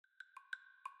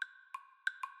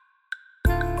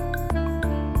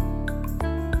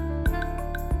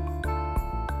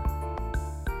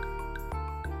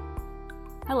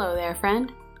Hello there,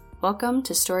 friend. Welcome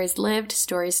to Stories Lived,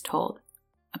 Stories Told,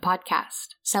 a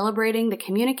podcast celebrating the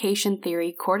communication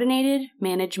theory Coordinated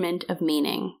Management of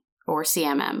Meaning, or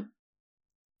CMM.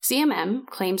 CMM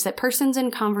claims that persons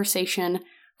in conversation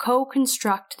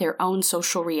co-construct their own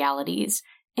social realities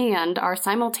and are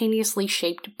simultaneously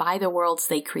shaped by the worlds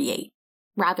they create,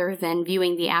 rather than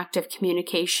viewing the act of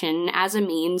communication as a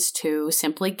means to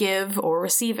simply give or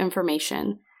receive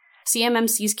information. CMM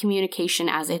sees communication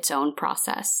as its own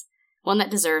process, one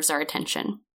that deserves our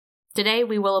attention. Today,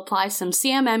 we will apply some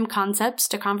CMM concepts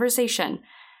to conversation.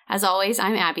 As always,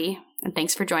 I'm Abby, and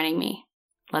thanks for joining me.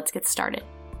 Let's get started.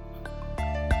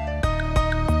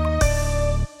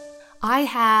 I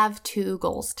have two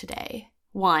goals today.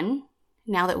 One,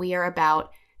 now that we are about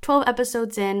 12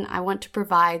 episodes in, I want to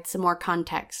provide some more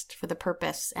context for the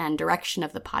purpose and direction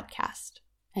of the podcast.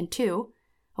 And two,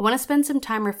 I want to spend some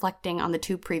time reflecting on the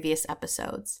two previous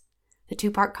episodes, the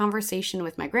two-part conversation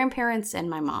with my grandparents and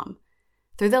my mom,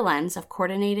 through the lens of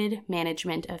coordinated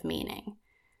management of meaning.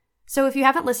 So if you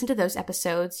haven't listened to those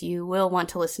episodes, you will want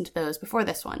to listen to those before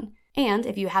this one. And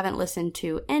if you haven't listened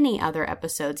to any other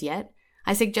episodes yet,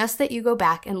 I suggest that you go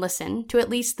back and listen to at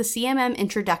least the CMM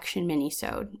introduction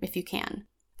minisode, if you can.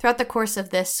 Throughout the course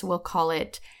of this, we'll call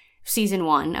it Season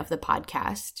 1 of the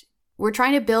podcast. We're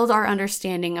trying to build our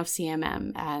understanding of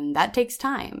CMM, and that takes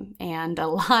time, and a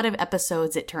lot of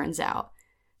episodes, it turns out.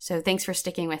 So thanks for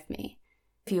sticking with me.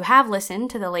 If you have listened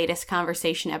to the latest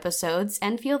conversation episodes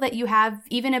and feel that you have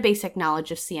even a basic knowledge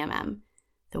of CMM,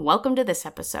 then welcome to this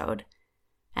episode,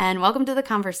 and welcome to the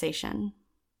conversation.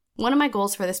 One of my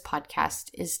goals for this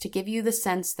podcast is to give you the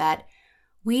sense that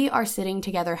we are sitting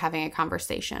together having a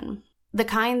conversation. The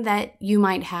kind that you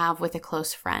might have with a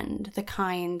close friend, the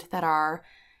kind that are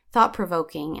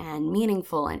thought-provoking and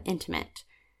meaningful and intimate.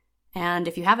 And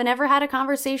if you haven't ever had a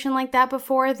conversation like that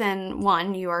before, then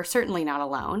one, you are certainly not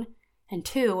alone. And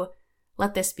two,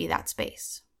 let this be that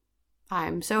space.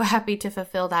 I'm so happy to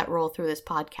fulfill that role through this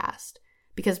podcast,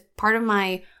 because part of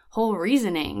my whole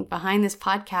reasoning behind this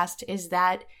podcast is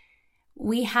that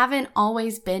we haven't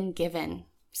always been given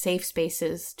safe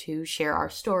spaces to share our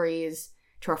stories,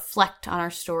 to reflect on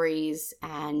our stories,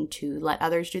 and to let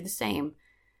others do the same.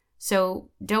 So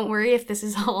don't worry if this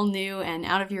is all new and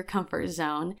out of your comfort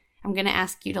zone. I'm going to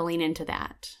ask you to lean into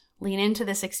that. Lean into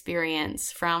this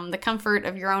experience from the comfort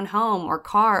of your own home or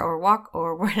car or walk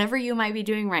or whatever you might be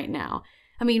doing right now.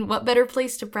 I mean, what better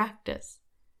place to practice?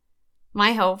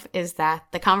 My hope is that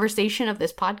the conversation of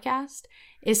this podcast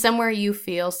is somewhere you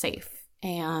feel safe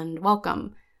and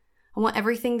welcome. I want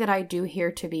everything that I do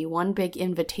here to be one big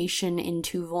invitation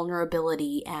into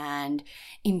vulnerability and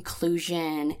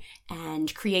inclusion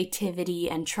and creativity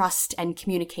and trust and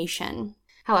communication.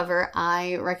 However,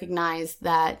 I recognize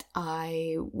that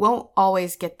I won't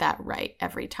always get that right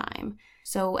every time.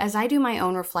 So as I do my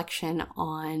own reflection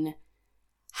on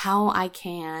how I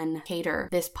can cater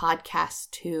this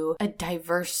podcast to a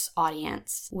diverse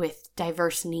audience with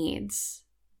diverse needs,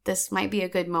 this might be a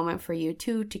good moment for you,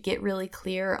 too, to get really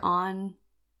clear on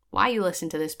why you listen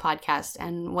to this podcast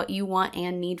and what you want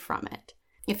and need from it.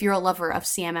 If you're a lover of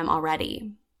CMM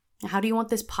already, how do you want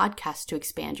this podcast to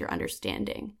expand your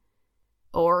understanding?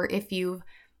 Or if you've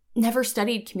never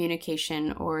studied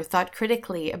communication or thought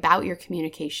critically about your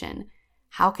communication,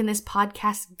 how can this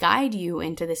podcast guide you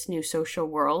into this new social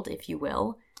world, if you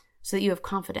will, so that you have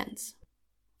confidence?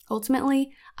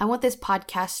 Ultimately, I want this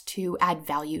podcast to add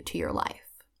value to your life.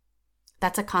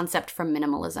 That's a concept from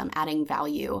minimalism, adding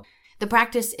value. The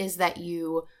practice is that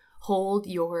you hold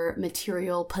your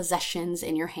material possessions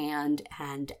in your hand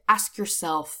and ask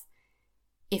yourself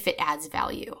if it adds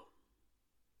value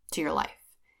to your life.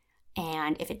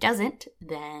 And if it doesn't,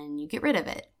 then you get rid of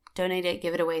it. Donate it,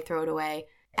 give it away, throw it away.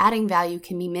 Adding value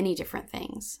can mean many different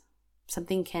things.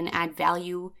 Something can add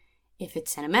value if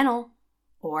it's sentimental,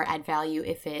 or add value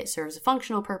if it serves a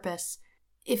functional purpose.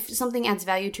 If something adds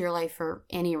value to your life for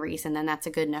any reason, then that's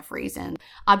a good enough reason.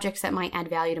 Objects that might add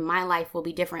value to my life will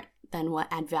be different than what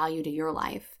add value to your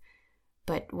life.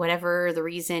 But whatever the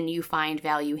reason you find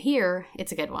value here,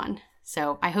 it's a good one.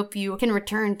 So I hope you can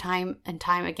return time and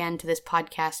time again to this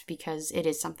podcast because it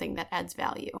is something that adds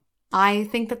value. I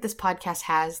think that this podcast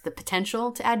has the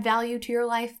potential to add value to your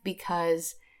life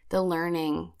because the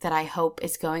learning that I hope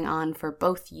is going on for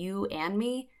both you and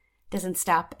me doesn't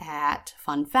stop at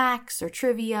fun facts or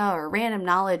trivia or random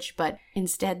knowledge, but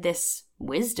instead this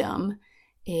wisdom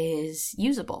is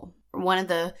usable. One of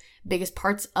the biggest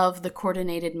parts of the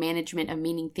coordinated management of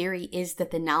meaning theory is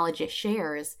that the knowledge it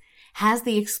shares has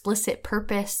the explicit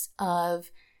purpose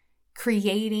of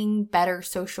creating better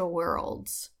social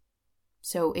worlds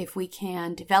So if we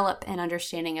can develop an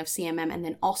understanding of CMM and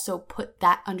then also put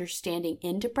that understanding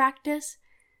into practice,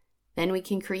 then we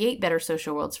can create better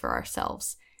social worlds for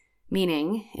ourselves,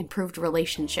 meaning improved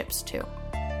relationships too.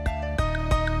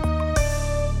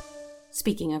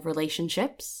 Speaking of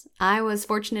relationships, I was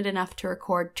fortunate enough to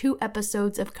record 2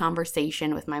 episodes of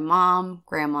conversation with my mom,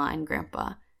 grandma, and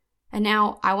grandpa. And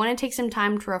now I want to take some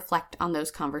time to reflect on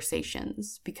those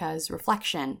conversations because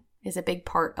reflection is a big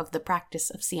part of the practice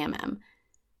of CMM.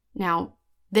 Now,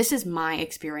 this is my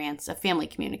experience of family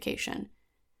communication.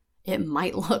 It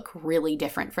might look really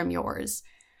different from yours.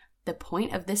 The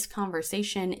point of this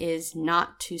conversation is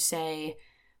not to say,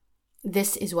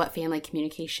 this is what family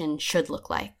communication should look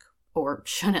like or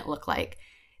shouldn't look like.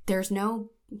 There's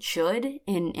no should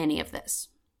in any of this.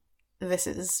 This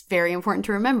is very important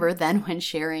to remember then when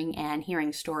sharing and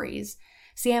hearing stories.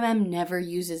 CMM never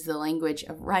uses the language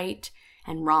of right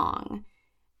and wrong.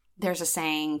 There's a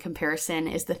saying, comparison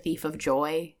is the thief of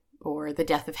joy or the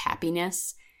death of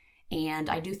happiness. And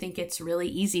I do think it's really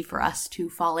easy for us to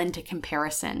fall into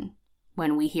comparison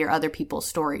when we hear other people's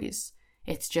stories.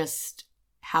 It's just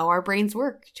how our brains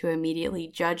work to immediately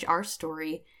judge our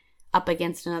story up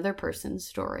against another person's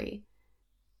story.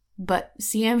 But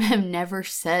CMM never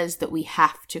says that we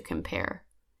have to compare.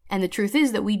 And the truth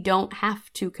is that we don't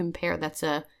have to compare. That's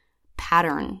a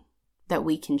pattern that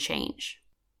we can change.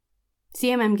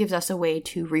 CMM gives us a way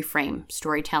to reframe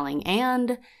storytelling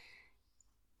and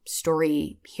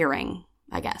story hearing,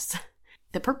 I guess.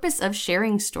 The purpose of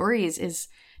sharing stories is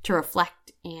to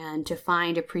reflect and to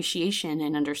find appreciation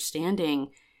and understanding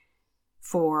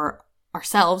for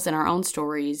ourselves and our own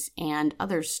stories and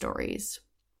others' stories.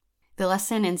 The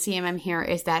lesson in CMM here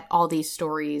is that all these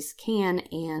stories can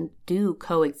and do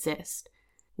coexist.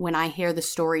 When I hear the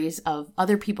stories of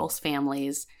other people's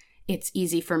families, it's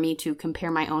easy for me to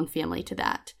compare my own family to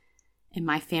that. And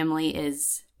my family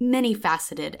is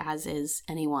many-faceted, as is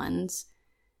anyone's.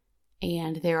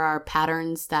 And there are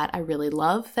patterns that I really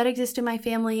love that exist in my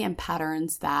family and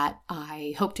patterns that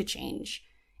I hope to change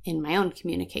in my own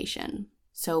communication.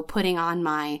 So putting on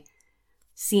my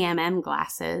CMM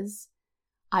glasses,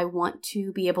 I want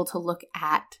to be able to look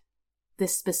at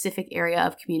this specific area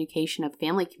of communication, of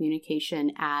family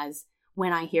communication, as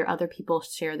when I hear other people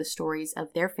share the stories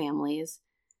of their families,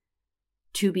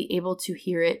 to be able to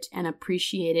hear it and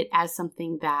appreciate it as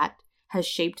something that has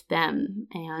shaped them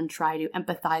and try to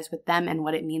empathize with them and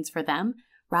what it means for them,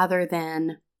 rather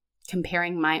than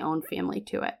comparing my own family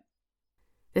to it.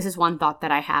 This is one thought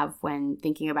that I have when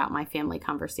thinking about my family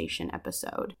conversation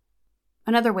episode.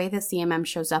 Another way that CMM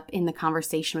shows up in the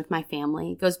conversation with my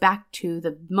family goes back to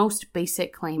the most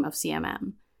basic claim of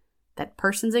CMM, that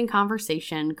persons in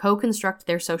conversation co-construct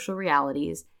their social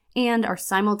realities and are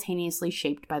simultaneously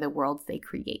shaped by the worlds they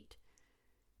create.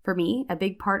 For me, a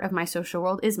big part of my social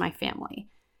world is my family,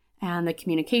 and the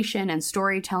communication and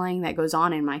storytelling that goes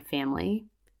on in my family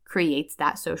creates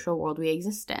that social world we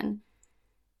exist in.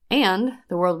 And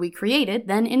the world we created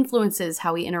then influences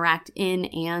how we interact in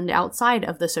and outside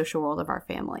of the social world of our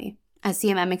family. As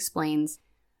CMM explains,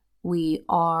 we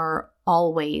are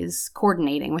always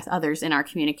coordinating with others in our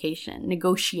communication,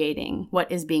 negotiating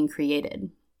what is being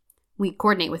created. We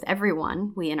coordinate with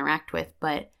everyone we interact with,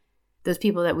 but those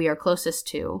people that we are closest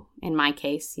to, in my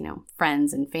case,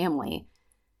 friends and family,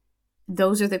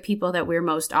 those are the people that we're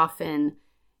most often,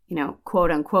 quote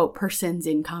unquote, persons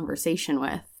in conversation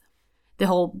with. The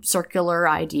whole circular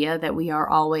idea that we are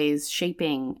always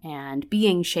shaping and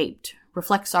being shaped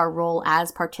reflects our role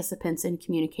as participants in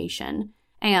communication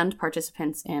and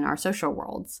participants in our social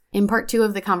worlds. In part 2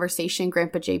 of the conversation,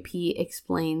 Grandpa JP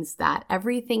explains that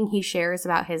everything he shares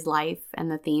about his life and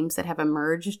the themes that have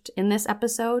emerged in this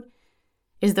episode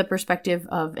is the perspective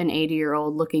of an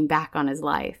 80-year-old looking back on his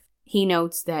life. He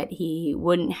notes that he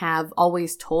wouldn't have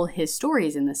always told his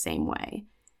stories in the same way,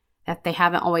 that they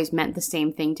haven't always meant the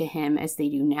same thing to him as they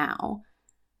do now.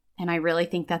 And I really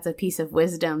think that's a piece of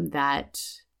wisdom that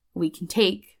we can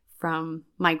take from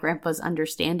my grandpa's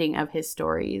understanding of his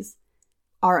stories.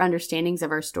 Our understandings of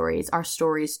our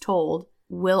stories told,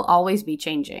 will always be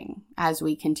changing as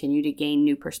we continue to gain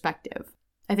new perspective.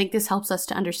 I think this helps us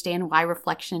to understand why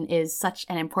reflection is such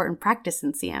an important practice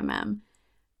in CMM.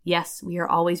 Yes, we are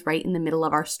always right in the middle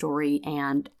of our story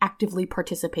and actively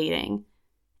participating.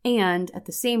 And at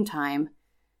the same time,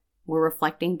 we're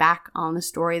reflecting back on the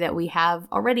story that we have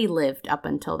already lived up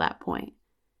until that point.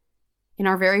 In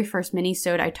our very first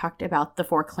mini-sode, I talked about the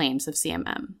 4 claims of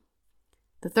CMM.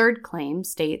 The 3rd claim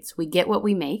states, we get what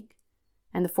we make.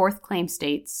 And the 4th claim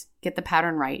states, get the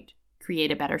pattern right,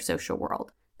 create a better social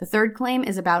world. The 3rd claim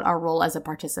is about our role as a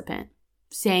participant.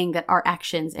 saying that our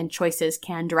actions and choices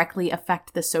can directly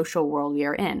affect the social world we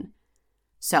are in.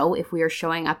 So if we are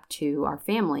showing up to our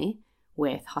family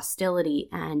with hostility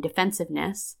and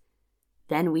defensiveness,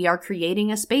 then we are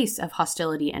creating a space of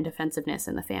hostility and defensiveness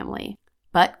in the family.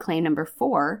 But claim number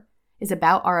 4 is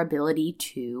about our ability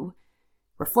to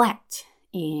reflect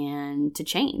and to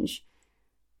change.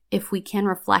 If we can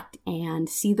reflect and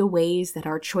see the ways that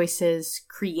our choices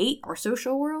create our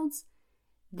social worlds,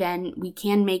 then we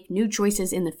can make new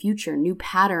choices in the future, new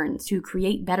patterns to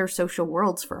create better social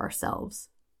worlds for ourselves.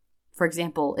 For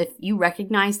example, if you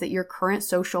recognize that your current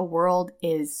social world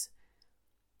is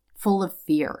full of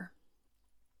fear,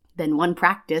 then one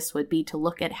practice would be to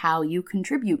look at how you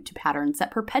contribute to patterns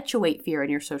that perpetuate fear in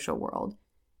your social world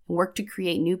and work to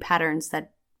create new patterns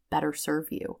that better serve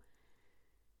you.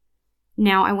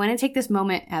 Now, I want to take this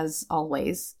moment, as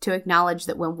always, to acknowledge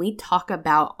that when we talk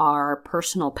about our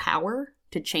personal power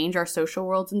to change our social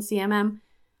worlds in CMM,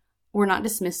 we're not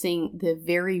dismissing the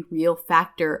very real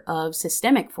factor of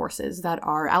systemic forces that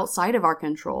are outside of our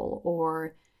control,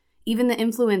 or even the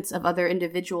influence of other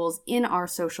individuals in our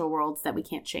social worlds that we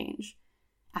can't change.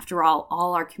 After all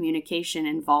our communication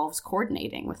involves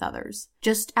coordinating with others.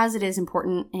 Just as it is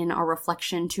important in our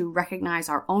reflection to recognize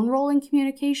our own role in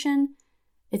communication,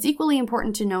 it's equally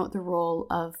important to note the role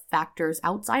of factors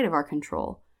outside of our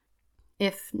control.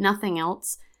 If nothing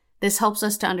else, this helps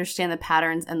us to understand the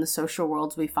patterns and the social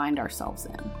worlds we find ourselves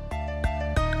in.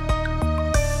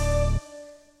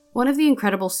 One of the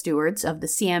incredible stewards of the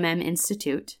CMM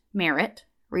Institute, Merritt,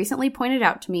 recently pointed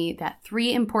out to me that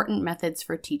 3 important methods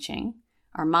for teaching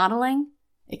are modeling,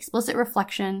 explicit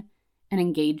reflection, and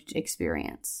engaged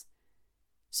experience.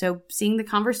 So seeing the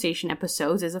conversation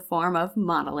episodes is a form of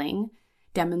modeling,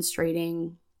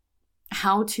 demonstrating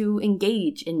how to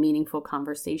engage in meaningful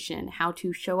conversation, how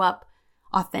to show up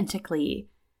authentically,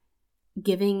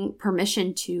 giving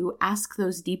permission to ask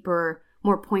those deeper,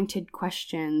 more pointed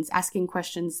questions, asking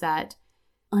questions that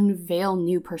unveil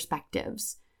new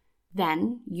perspectives.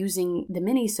 Then, using the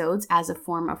minisodes as a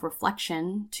form of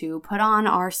reflection to put on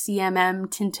our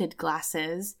CMM tinted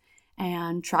glasses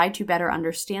and try to better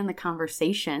understand the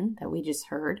conversation that we just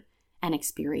heard and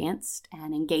experienced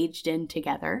and engaged in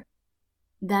together.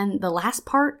 Then the last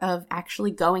part of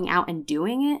actually going out and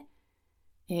doing it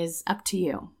is up to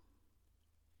you.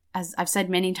 As I've said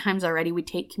many times already, we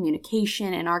take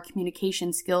communication and our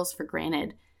communication skills for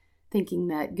granted, thinking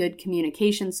that good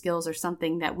communication skills are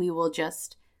something that we will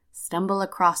just stumble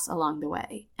across along the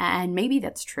way. And maybe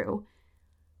that's true.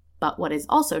 But what is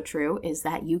also true is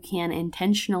that you can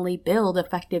intentionally build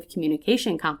effective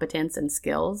communication competence and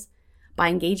skills by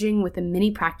engaging with the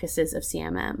many practices of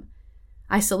CMM.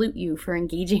 I salute you for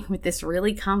engaging with this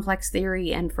really complex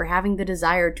theory and for having the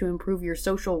desire to improve your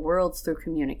social worlds through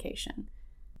communication.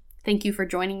 Thank you for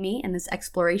joining me in this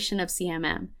exploration of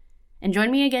CMM. And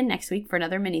join me again next week for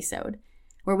another minisode,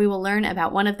 where we will learn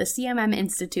about one of the CMM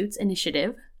Institute's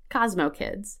initiative, Cosmo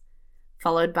Kids,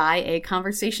 followed by a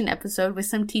conversation episode with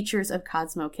some teachers of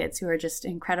Cosmo Kids who are just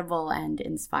incredible and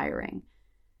inspiring.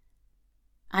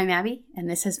 I'm Abby, and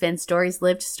this has been Stories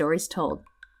Lived, Stories Told.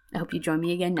 I hope you join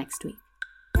me again next week.